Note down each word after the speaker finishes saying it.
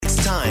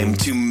time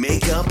to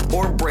make up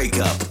or break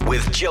up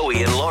with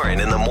Joey and Lauren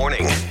in the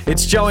morning.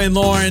 It's Joey and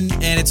Lauren,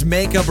 and it's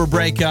Make Up or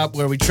Break Up,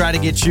 where we try to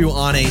get you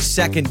on a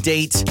second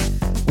date.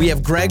 We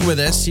have Greg with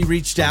us. He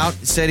reached out,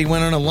 said he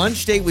went on a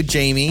lunch date with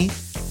Jamie.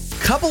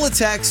 Couple of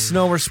texts,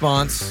 no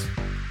response.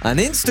 An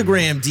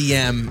Instagram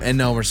DM and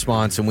no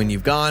response. And when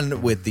you've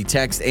gone with the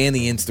text and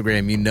the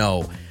Instagram, you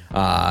know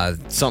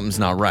something's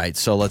not right.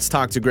 So let's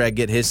talk to Greg,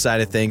 get his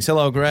side of things.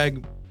 Hello,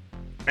 Greg.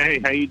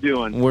 Hey, how you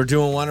doing? We're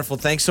doing wonderful.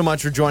 Thanks so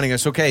much for joining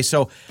us. Okay,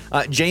 so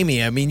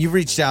Jamie, I mean, you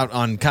reached out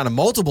on kind of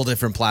multiple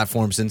different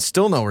platforms and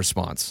still no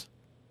response.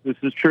 This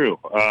is true.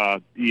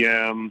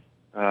 DM,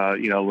 a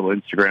little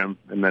Instagram,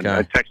 and then Okay.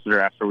 I texted her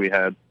after we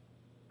had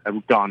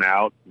gone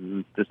out,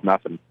 and just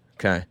nothing.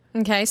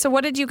 Okay, so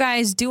what did you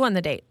guys do on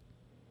the date?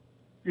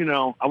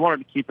 I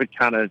wanted to keep it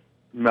kind of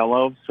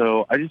mellow,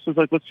 so I just was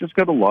like, let's just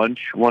go to lunch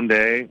one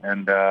day,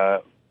 and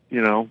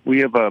we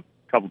have a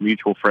couple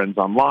mutual friends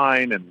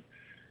online, and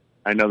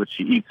I know that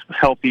she eats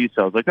healthy,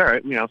 so I was like, all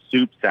right,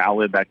 soup,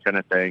 salad, that kind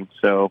of thing.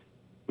 So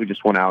we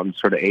just went out and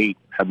sort of ate,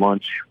 had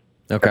lunch.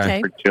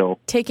 Okay. Pretty chill.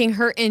 Taking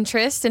her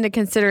interest into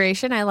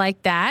consideration. I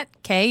like that.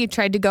 Okay, you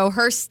tried to go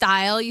her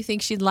style. You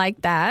think she'd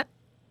like that.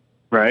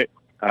 Right.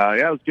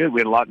 Yeah, it was good. We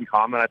had a lot in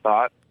common, I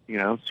thought.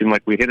 Seemed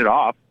like we hit it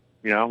off.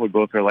 We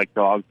both are like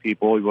dog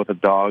people. We both have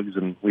dogs,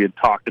 and we had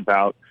talked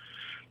about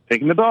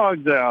taking the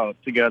dogs out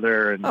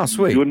together and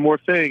doing more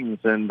things.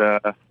 And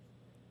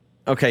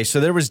okay, so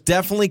there was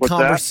definitely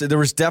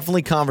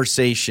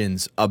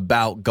conversations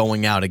about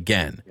going out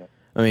again. Yeah.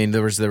 I mean,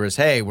 there was,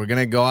 hey, we're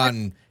gonna go out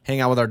and hang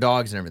out with our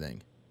dogs and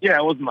everything. Yeah,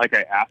 it wasn't like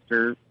I asked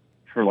her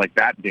for like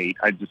that date.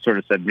 I just sort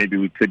of said maybe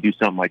we could do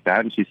something like that,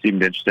 and she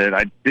seemed interested.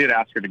 I did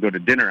ask her to go to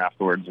dinner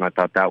afterwards, and I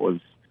thought that was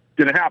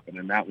going to happen,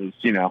 and that was,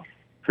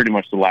 pretty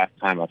much the last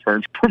time I've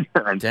heard from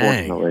her,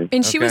 unfortunately.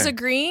 And she was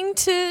agreeing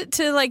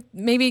to like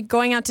maybe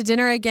going out to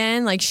dinner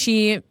again. Like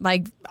she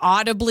like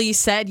audibly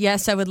said,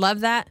 yes, I would love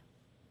that.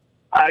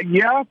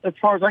 Yeah, as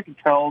far as I could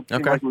tell,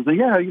 it was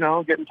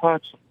like, get in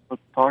touch.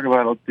 Let's talk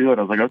about it. Let's do it.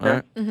 I was like, okay.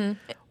 Right.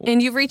 Mm-hmm.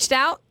 And you've reached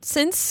out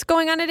since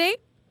going on a date?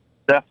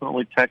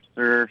 Definitely text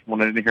her.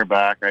 When I didn't hear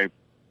back, I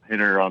hit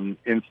her on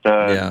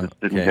Insta and just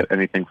didn't get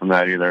anything from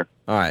that either.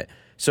 All right.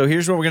 So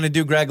here's what we're going to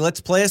do, Greg. Let's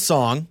play a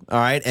song, all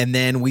right? And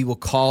then we will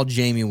call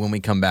Jamie when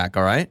we come back,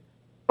 all right?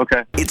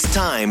 Okay. It's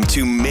time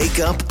to make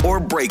up or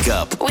break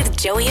up with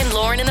Joey and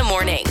Lauren in the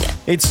morning.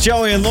 It's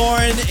Joey and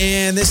Lauren,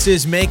 and this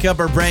is Make Up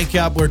or Break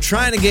Up. We're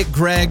trying to get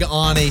Greg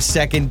on a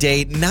second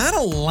date. Not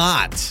a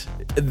lot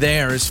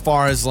there as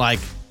far as, like,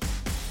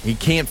 he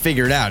can't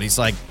figure it out. He's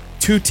like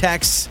 2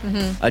 texts,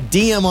 a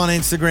DM on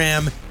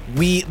Instagram.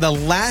 The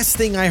last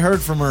thing I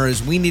heard from her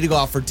is we need to go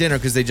out for dinner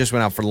because they just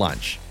went out for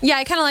lunch. Yeah,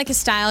 I kind of like his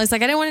style. He's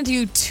like, I didn't want to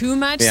do too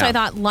much, so I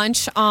thought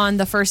lunch on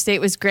the first date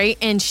was great.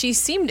 And she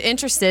seemed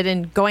interested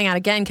in going out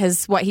again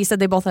because he said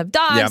they both have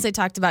dogs. Yep. They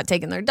talked about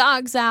taking their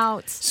dogs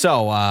out.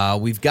 So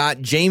we've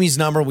got Jamie's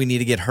number. We need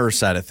to get her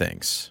side of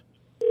things.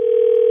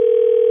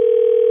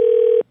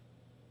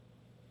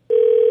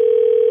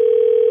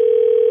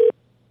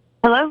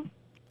 Hello?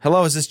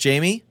 Hello, is this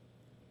Jamie?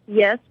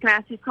 Yes, can I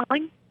ask who's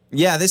calling?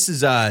 Yeah, this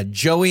is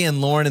Joey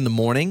and Lauren in the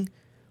morning.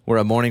 We're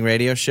a morning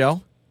radio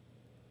show.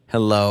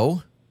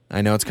 Hello.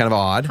 I know it's kind of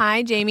odd.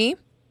 Hi, Jamie.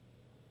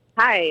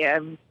 Hi,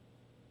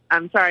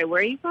 I'm sorry, where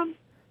are you from?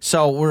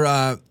 So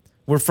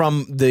we're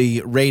from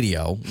the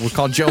radio. We're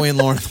called Joey and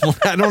Lauren.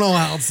 I don't know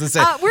how else to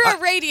say. We're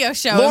a radio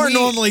show. Lauren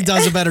normally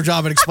does a better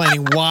job at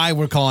explaining why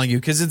we're calling you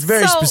because it's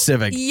very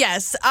specific.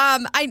 Yes.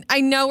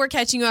 I know we're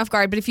catching you off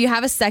guard, but if you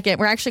have a second,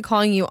 we're actually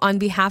calling you on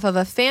behalf of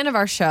a fan of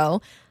our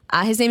show.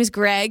 His name is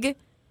Greg.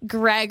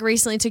 Greg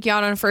recently took you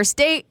out on a first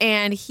date,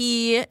 and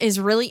he is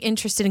really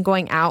interested in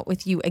going out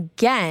with you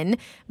again,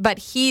 but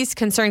he's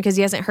concerned because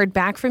he hasn't heard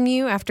back from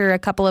you after a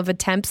couple of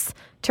attempts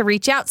to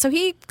reach out. So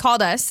he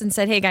called us and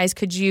said, hey, guys,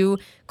 could you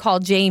call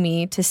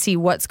Jamie to see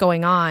what's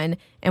going on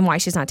and why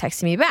she's not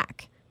texting me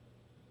back?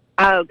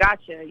 Oh,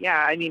 gotcha.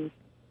 Yeah, I mean,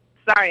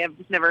 sorry, I've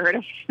just never heard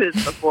of this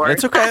before.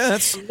 It's okay.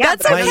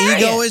 That's my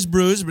ego is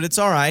bruised, but it's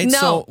all right. No,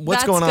 so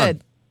what's going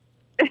on?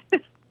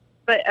 Good.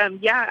 But, I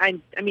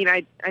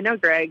know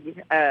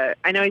Greg.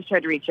 I know he's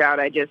tried to reach out.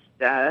 I just,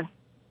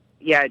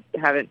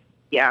 haven't,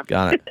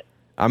 Got it.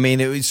 I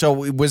mean, so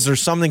was there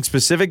something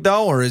specific,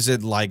 though, or is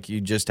it like you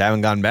just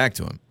haven't gotten back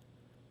to him?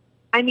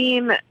 I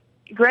mean,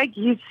 Greg,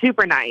 he's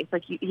super nice.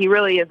 Like, he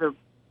really is a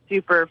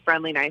super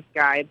friendly, nice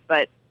guy.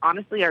 But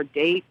honestly, our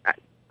date,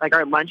 like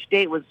our lunch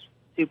date was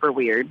super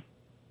weird.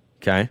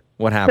 Okay.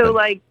 What happened? So,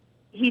 like,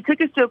 he took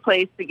us to a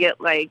place to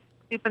get, like,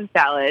 soup and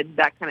salad,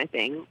 that kind of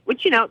thing,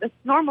 which, that's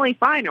normally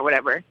fine or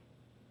whatever.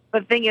 But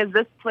the thing is,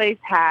 this place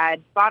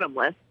had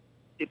bottomless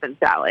soup and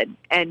salad.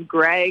 And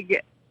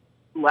Greg,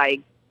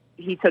 like,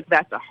 he took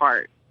that to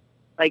heart.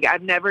 Like,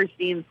 I've never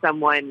seen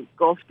someone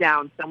gulp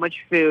down so much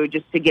food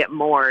just to get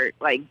more.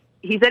 Like,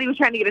 he said he was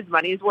trying to get his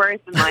money's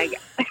worth, and, like,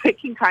 I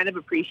can kind of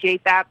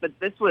appreciate that. But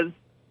this was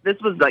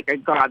like, a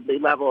godly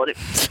level. And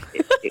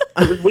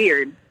it was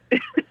weird.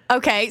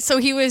 Okay, so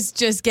he was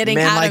just getting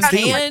out of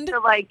hand? So,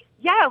 like,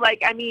 yeah,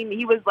 like, I mean,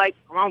 he was like,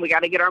 come on, we got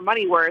to get our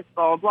money worth,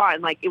 blah, blah, blah.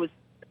 And, like, it was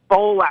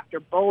bowl after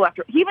bowl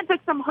after. He even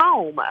took some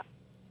home.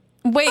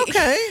 Wait.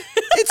 Okay.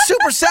 It's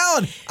super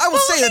salad. I will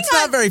say it's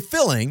not very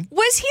filling.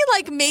 Was he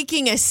like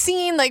making a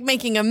scene, like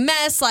making a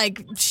mess,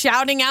 like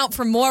shouting out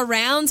for more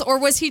rounds, or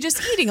was he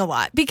just eating a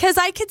lot? Because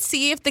I could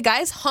see if the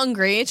guy's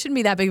hungry, it shouldn't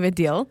be that big of a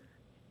deal.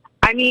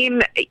 I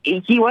mean,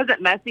 he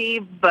wasn't messy,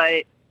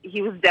 but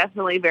he was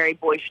definitely very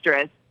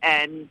boisterous,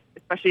 and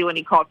especially when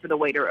he called for the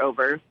waiter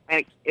over.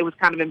 And it was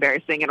kind of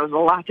embarrassing, and it was a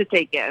lot to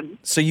take in.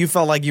 So you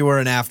felt like you were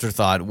an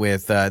afterthought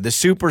with the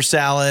super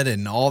salad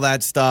and all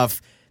that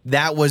stuff.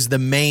 That was the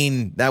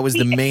main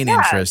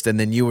interest, and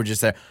then you were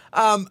just there.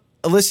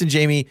 Listen,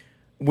 Jamie,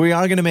 we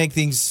are going to make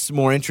things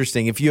more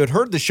interesting. If you had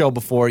heard the show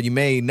before, you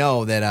may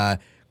know that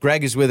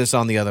Greg is with us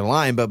on the other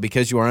line, but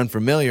because you are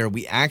unfamiliar,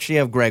 we actually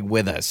have Greg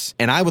with us,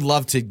 and I would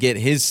love to get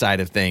his side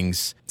of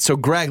things. So,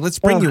 Greg, let's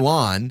bring you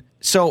on.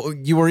 So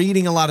you were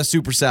eating a lot of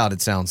super salad,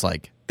 it sounds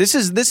like. This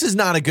is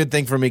not a good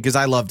thing for me because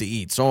I love to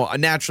eat. So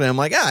naturally, I'm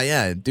like,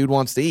 yeah, dude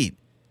wants to eat.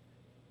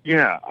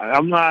 Yeah,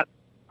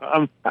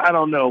 I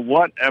don't know,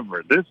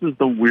 whatever. This is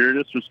the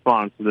weirdest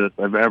response to this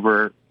I've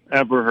ever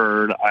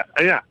heard.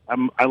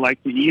 I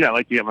like to eat. I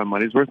like to get my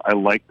money's worth. I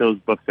like those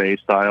buffet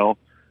style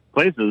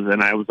places,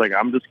 and I was like,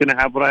 I'm just going to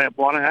have what I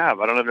want to have.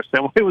 I don't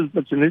understand why it was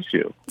such an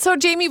issue. So,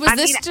 Jamie, I'm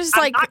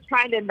not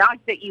trying to knock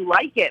that you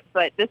like it,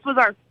 but this was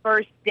our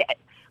first date.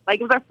 Like,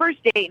 it was our first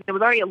date, and it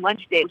was already a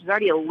lunch date, which is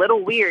already a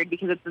little weird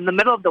because it's in the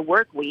middle of the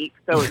work week.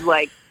 So it was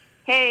like,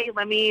 hey,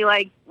 let me,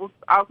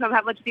 I'll come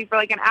have lunch with you for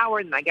like an hour,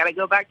 and then I got to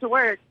go back to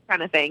work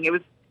kind of thing. It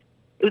was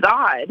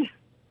odd.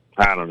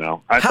 I don't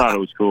know. I thought it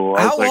was cool.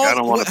 I was like, I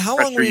don't want to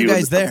pressure you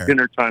guys there?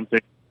 Dinner time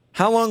thing.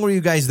 How long were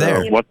you guys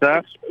there? What's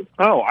that?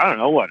 Oh, I don't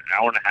know, an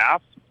hour and a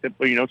half? But,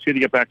 she had to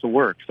get back to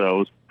work, so it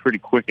was pretty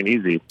quick and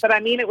easy. But, I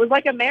mean, it was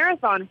like a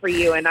marathon for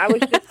you, and I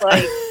was just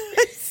like...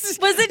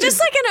 Was it just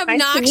like an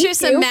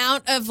obnoxious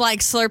amount of,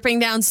 like,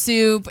 slurping down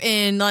soup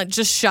and like,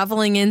 just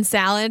shoveling in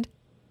salad?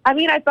 I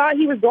mean, I thought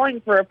he was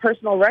going for a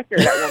personal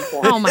record at one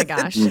point. Oh, my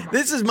gosh.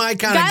 This is my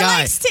kind of guy.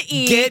 Likes to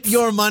eat. Get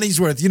your money's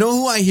worth. You know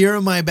who I hear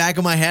in my back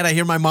of my head? I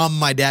hear my mom and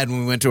my dad when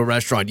we went to a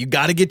restaurant. You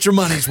got to get your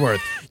money's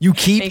worth. You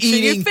keep Make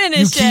eating. Sure you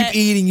finish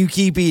You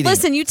keep eating.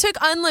 Listen, you took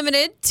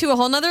unlimited to a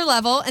whole nother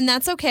level, and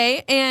that's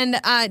okay. And,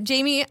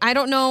 Jamie, I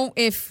don't know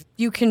if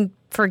you can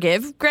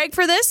forgive Greg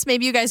for this.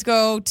 Maybe you guys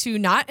go to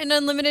not an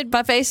unlimited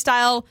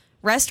buffet-style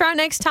restaurant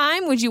next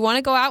time. Would you want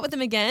to go out with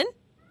him again?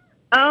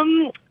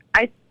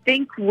 I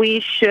think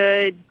we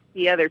should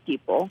see other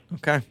people.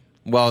 Okay.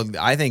 Well,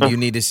 I think you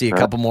need to see a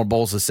couple more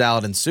bowls of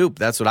salad and soup.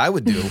 That's what I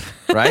would do.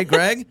 Right,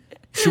 Greg?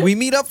 Should we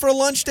meet up for a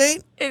lunch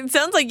date? It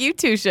sounds like you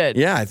two should.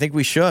 Yeah, I think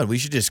we should. We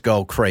should just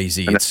go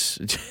crazy.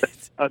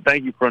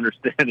 Thank you for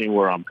understanding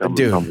where I'm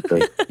coming from with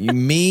this.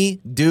 Me,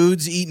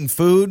 dudes eating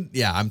food,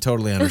 yeah, I'm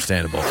totally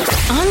understandable.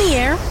 On the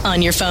air,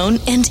 on your phone,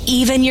 and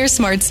even your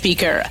smart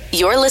speaker.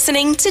 You're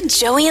listening to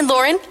Joey and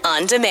Lauren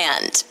On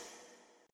Demand.